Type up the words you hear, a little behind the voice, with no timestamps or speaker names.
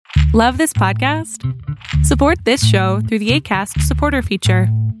Love this podcast? Support this show through the Acast supporter feature.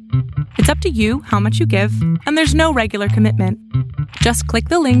 It's up to you how much you give, and there's no regular commitment. Just click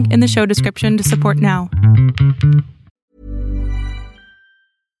the link in the show description to support now.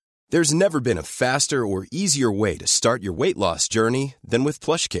 There's never been a faster or easier way to start your weight loss journey than with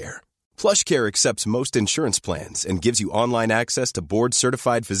PlushCare. PlushCare accepts most insurance plans and gives you online access to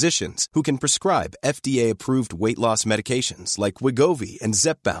board-certified physicians who can prescribe FDA-approved weight loss medications like Wegovy and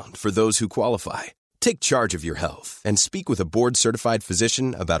Zepbound for those who qualify. Take charge of your health and speak with a board-certified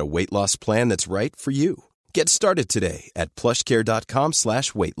physician about a weight loss plan that's right for you. Get started today at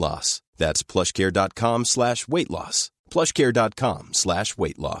plushcare.com/weight loss. That's plushcare.com/weight loss.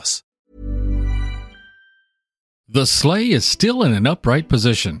 plushcare.com/weight loss. The sleigh is still in an upright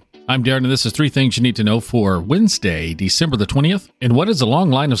position. I'm Darren, and this is 3 things you need to know for Wednesday, December the 20th. In what is a long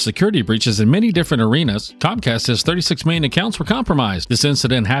line of security breaches in many different arenas, Comcast says 36 million accounts were compromised. This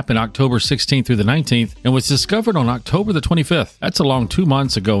incident happened October 16th through the 19th and was discovered on October the 25th. That's a long 2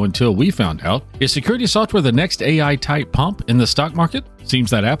 months ago until we found out. Is security software the next AI-type pump in the stock market?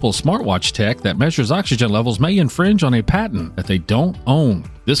 Seems that Apple's smartwatch tech that measures oxygen levels may infringe on a patent that they don't own.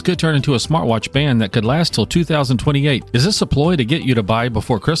 This could turn into a smartwatch ban that could last till 2028. Is this a ploy to get you to buy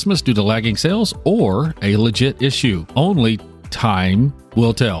before Christmas due to lagging sales, or a legit issue? Only time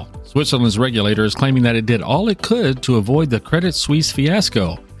will tell. Switzerland's regulator is claiming that it did all it could to avoid the Credit Suisse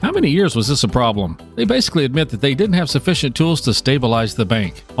fiasco. How many years was this a problem? They basically admit that they didn't have sufficient tools to stabilize the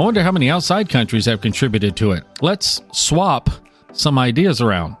bank. I wonder how many outside countries have contributed to it. Let's swap some ideas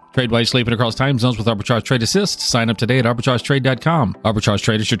around. Trade while you're sleeping across time zones with Arbitrage Trade Assist. Sign up today at arbitragetrade.com. Arbitrage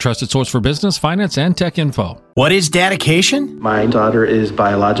Trade is your trusted source for business, finance, and tech info. What is dedication? My daughter is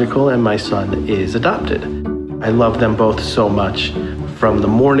biological and my son is adopted. I love them both so much. From the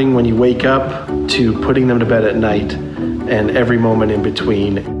morning when you wake up to putting them to bed at night and every moment in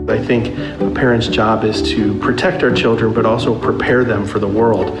between. I think a parent's job is to protect our children, but also prepare them for the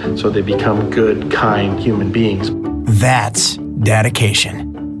world so they become good, kind human beings. That's dedication.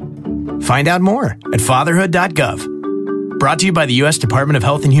 Find out more at fatherhood.gov. Brought to you by the U.S. Department of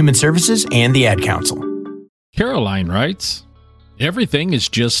Health and Human Services and the Ad Council. Caroline writes, everything is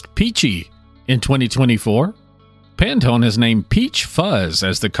just peachy. In 2024, Pantone has named Peach Fuzz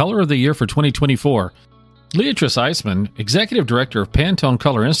as the color of the year for 2024. Leatrice Eisman, executive director of Pantone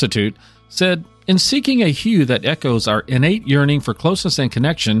Color Institute, said, in seeking a hue that echoes our innate yearning for closeness and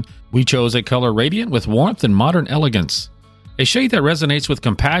connection, we chose a color radiant with warmth and modern elegance. A shade that resonates with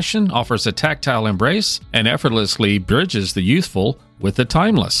compassion, offers a tactile embrace, and effortlessly bridges the youthful with the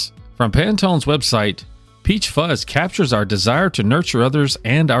timeless. From Pantone's website, Peach Fuzz captures our desire to nurture others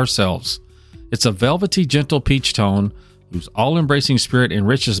and ourselves. It's a velvety, gentle peach tone whose all-embracing spirit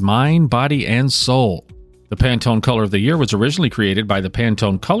enriches mind, body, and soul. The Pantone Color of the Year was originally created by the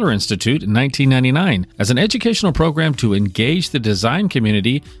Pantone Color Institute in 1999 as an educational program to engage the design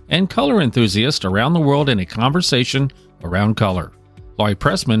community and color enthusiasts around the world in a conversation around color. Laurie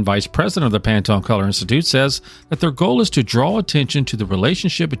Pressman, vice president of the Pantone Color Institute, says that their goal is to draw attention to the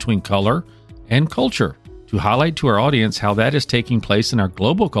relationship between color and culture, to highlight to our audience how that is taking place in our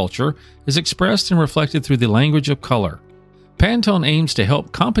global culture is expressed and reflected through the language of color. Pantone aims to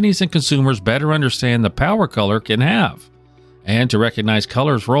help companies and consumers better understand the power color can have, and to recognize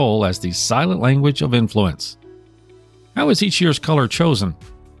color's role as the silent language of influence. How is each year's color chosen?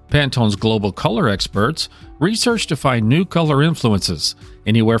 Pantone's global color experts research to find new color influences,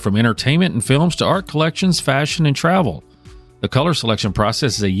 anywhere from entertainment and films to art collections, fashion, and travel. The color selection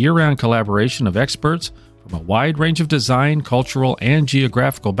process is a year-round collaboration of experts from a wide range of design, cultural, and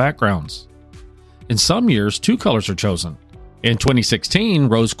geographical backgrounds. In some years, 2 colors are chosen. In 2016,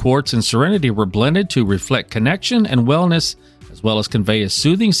 rose quartz and serenity were blended to reflect connection and wellness, as well as convey a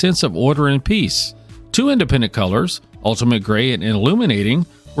soothing sense of order and peace. 2 independent colors, ultimate gray and illuminating,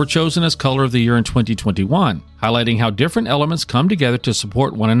 were chosen as Color of the Year in 2021, highlighting how different elements come together to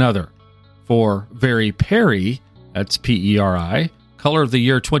support one another. For Very Peri, that's P-E-R-I, Color of the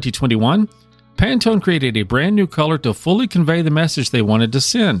Year 2021, Pantone created a brand new color to fully convey the message they wanted to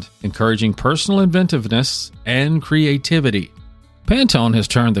send, encouraging personal inventiveness and creativity. Pantone has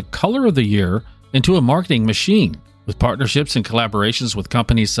turned the Color of the Year into a marketing machine, with partnerships and collaborations with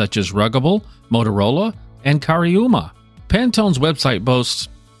companies such as Ruggable, Motorola, and Cariuma. Pantone's website boasts,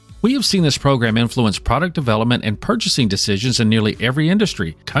 "We have seen this program influence product development and purchasing decisions in nearly every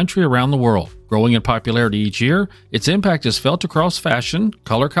industry, country around the world. Growing in popularity each year, its impact is felt across fashion,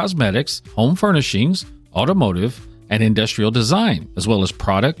 color cosmetics, home furnishings, automotive, and industrial design, as well as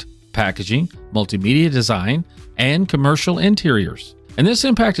product, packaging, multimedia design, and commercial interiors. And this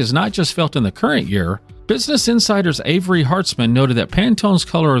impact is not just felt in the current year, Business Insider's Avery Hartzman noted that Pantone's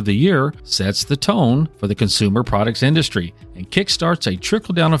color of the year sets the tone for the consumer products industry and kickstarts a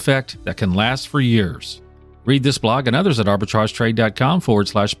trickle-down effect that can last for years. Read this blog and others at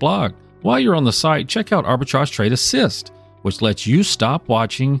arbitragetrade.com/blog. While you're on the site, check out Arbitrage Trade Assist, which lets you stop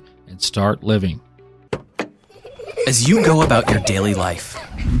watching and start living. As you go about your daily life,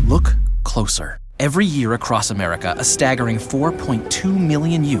 look closer. Every year across America, a staggering 4.2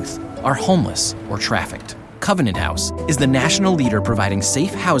 million youth are homeless or trafficked. Covenant House is the national leader providing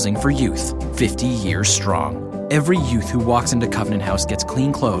safe housing for youth, 50 years strong. Every youth who walks into Covenant House gets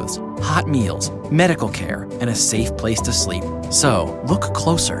clean clothes, hot meals, medical care, and a safe place to sleep. So, look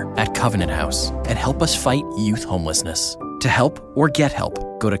closer at Covenant House and help us fight youth homelessness. To help or get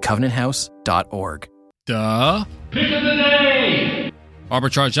help, go to covenanthouse.org. Duh. Pick of the day!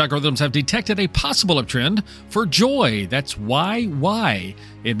 Arbitrage algorithms have detected a possible uptrend for Joy. That's YY.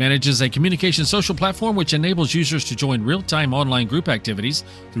 It manages a communication social platform which enables users to join real-time online group activities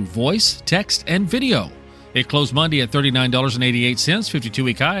through voice, text, and video. It closed Monday at $39.88,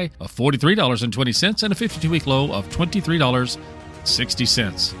 52-week high of $43.20, and a 52-week low of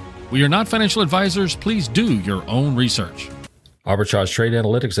 $23.60. We are not financial advisors. Please do your own research. Arbitrage Trade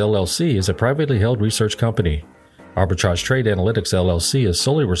Analytics, LLC is a privately held research company. Arbitrage Trade Analytics, LLC is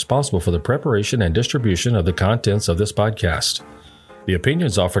solely responsible for the preparation and distribution of the contents of this podcast. The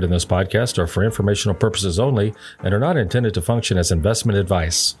opinions offered in this podcast are for informational purposes only and are not intended to function as investment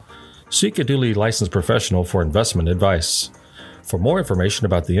advice. Seek a duly licensed professional for investment advice. For more information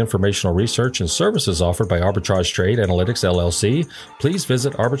about the informational research and services offered by Arbitrage Trade Analytics, LLC, please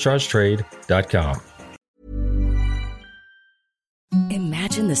visit arbitragetrade.com.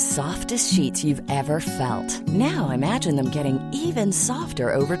 Imagine the softest sheets you've ever felt. Now imagine them getting even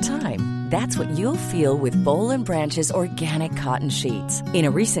softer over time. That's what you'll feel with Boll & Branch's organic cotton sheets. In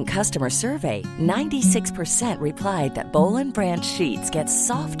a recent customer survey, 96% replied that Boll & Branch sheets get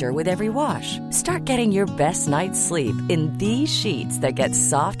softer with every wash. Start getting your best night's sleep in these sheets that get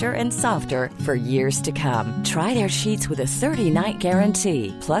softer and softer for years to come. Try their sheets with a 30-night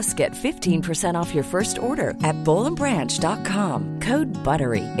guarantee. Plus, get 15% off your first order at bollandbranch.com. Code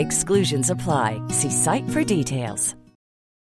BUTTERY. Exclusions apply. See site for details.